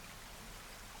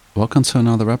Welcome to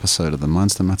another episode of the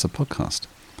Minds That Matter podcast.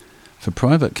 For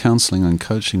private counselling and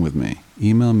coaching with me,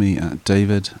 email me at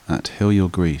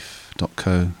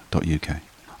david@healyourgrief.co.uk.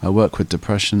 I work with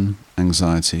depression,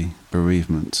 anxiety,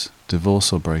 bereavement,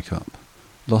 divorce or breakup,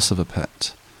 loss of a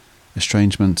pet,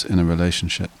 estrangement in a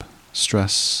relationship,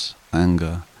 stress,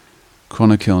 anger,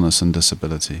 chronic illness and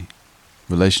disability,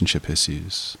 relationship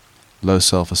issues, low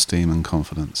self-esteem and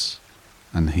confidence,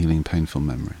 and healing painful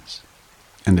memories.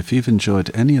 And if you've enjoyed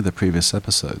any of the previous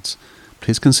episodes,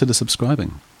 please consider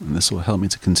subscribing, and this will help me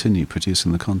to continue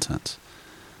producing the content.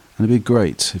 And it'd be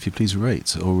great if you please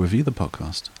rate or review the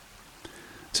podcast.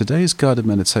 Today's guided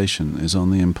meditation is on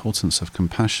the importance of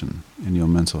compassion in your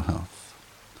mental health.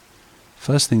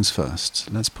 First things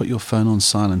first, let's put your phone on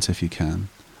silent if you can,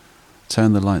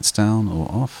 turn the lights down or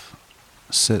off,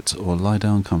 sit or lie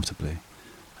down comfortably,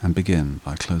 and begin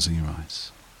by closing your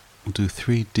eyes. We'll do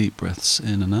 3 deep breaths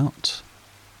in and out.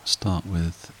 Start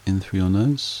with in through your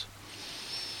nose,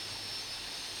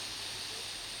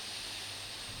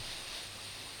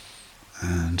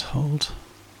 and hold,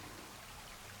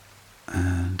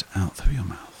 and out through your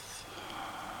mouth.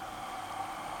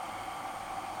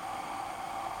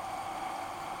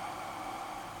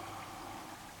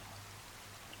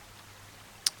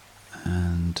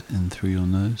 And in through your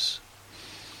nose,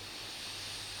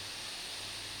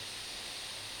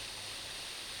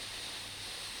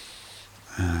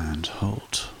 and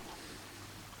hold,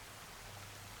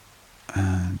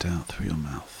 and out through your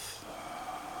mouth.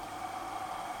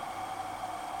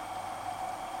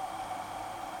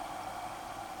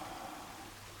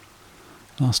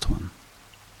 Last one.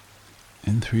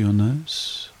 In through your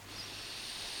nose,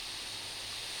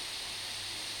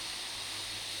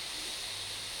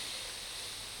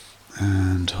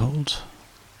 and hold,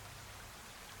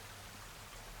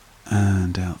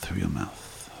 and out through your mouth.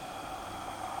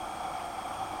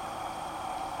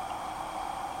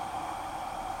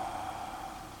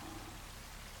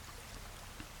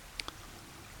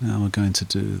 Now we're going to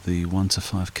do the 1 to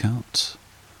 5 count,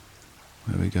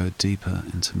 where we go deeper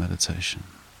into meditation.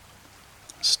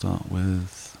 Start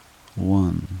with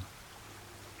 1,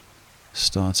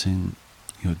 starting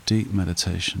your deep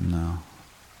meditation now,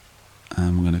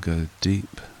 and we're going to go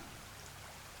deep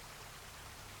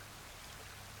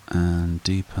and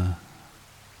deeper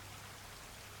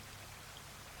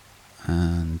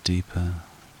and deeper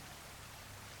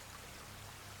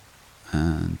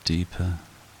and deeper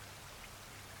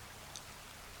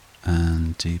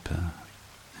and deeper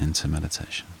into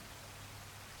meditation.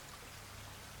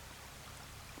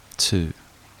 2.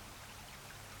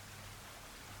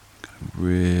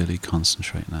 Really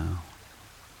concentrate now,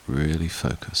 really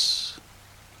focus.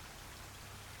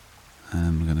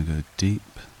 And we're going to go deep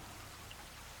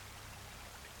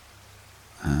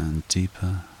and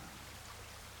deeper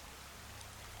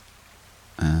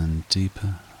and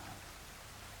deeper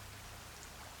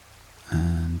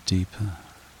and deeper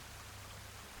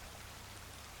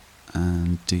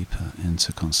and deeper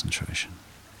into concentration.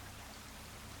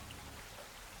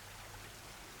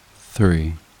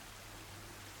 3.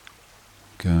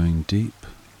 Going deep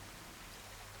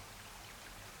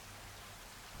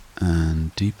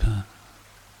and deeper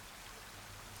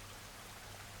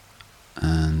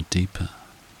and deeper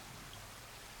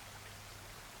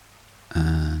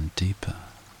and deeper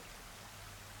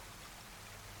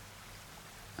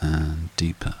and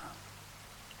deeper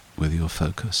with your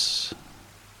focus.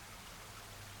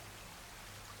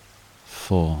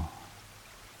 4.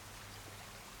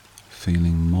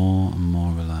 Feeling more and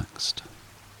more relaxed,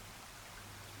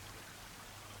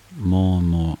 more and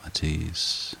more at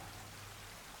ease,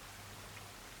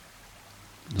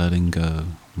 letting go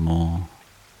more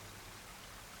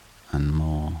and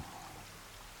more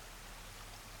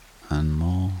and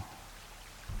more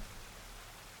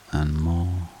and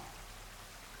more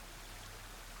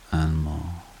and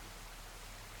more.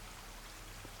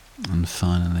 And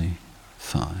finally,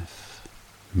 5.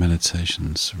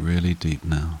 Meditation's really deep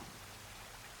now,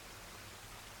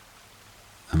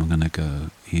 and we're going to go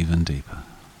even deeper.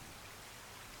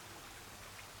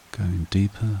 Going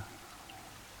deeper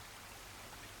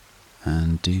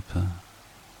and deeper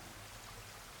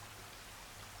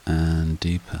and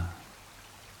deeper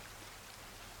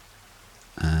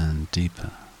and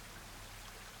deeper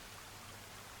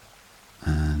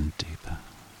and deeper.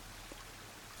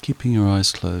 Keeping your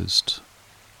eyes closed,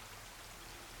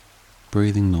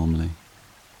 breathing normally.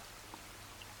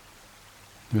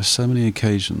 There are so many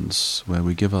occasions where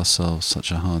we give ourselves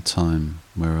such a hard time,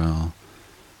 where our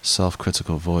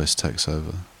self-critical voice takes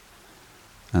over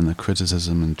and the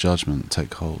criticism and judgment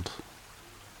take hold.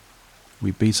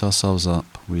 We beat ourselves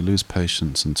up, we lose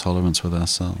patience and tolerance with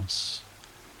ourselves.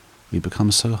 We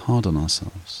become so hard on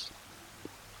ourselves.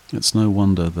 It's no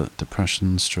wonder that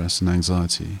depression, stress and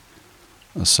anxiety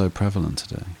are so prevalent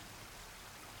today.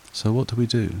 So what do we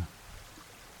do?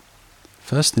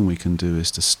 First thing we can do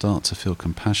is to start to feel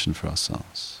compassion for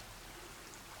ourselves.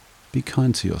 Be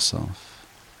kind to yourself.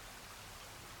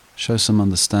 Show some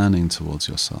understanding towards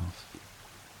yourself.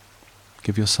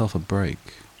 Give yourself a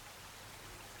break.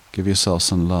 Give yourself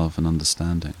some love and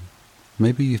understanding.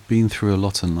 Maybe you've been through a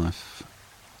lot in life.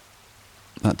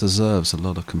 That deserves a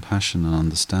lot of compassion and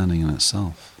understanding in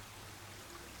itself.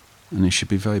 And you should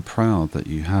be very proud that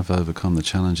you have overcome the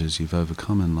challenges you've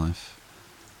overcome in life,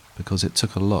 because it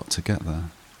took a lot to get there.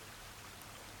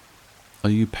 Are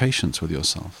you patient with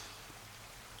yourself?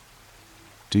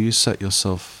 Do you set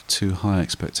yourself too high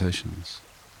expectations?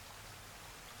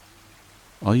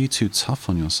 Are you too tough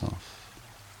on yourself?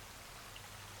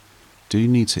 Do you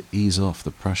need to ease off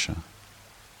the pressure?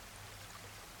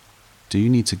 Do you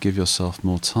need to give yourself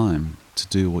more time to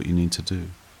do what you need to do?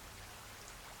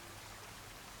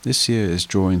 This year is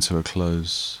drawing to a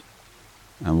close,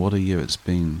 and what a year it's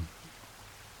been.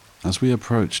 As we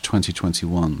approach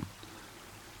 2021,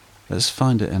 let's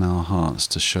find it in our hearts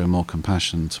to show more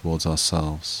compassion towards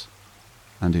ourselves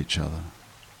and each other.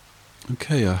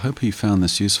 Okay, I hope you found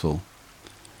this useful.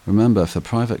 Remember, for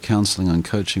private counselling and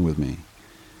coaching with me,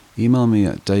 email me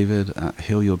at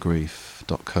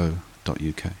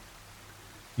david@healyourgrief.co.uk.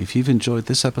 If you've enjoyed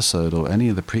this episode or any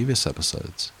of the previous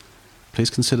episodes, please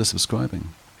consider subscribing,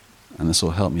 and this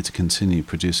will help me to continue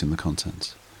producing the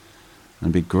content. And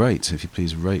it'd be great if you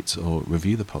please rate or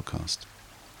review the podcast.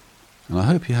 And I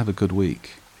hope you have a good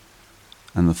week.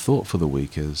 And the thought for the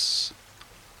week is,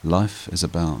 life is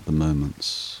about the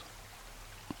moments.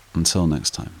 Until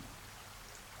next time.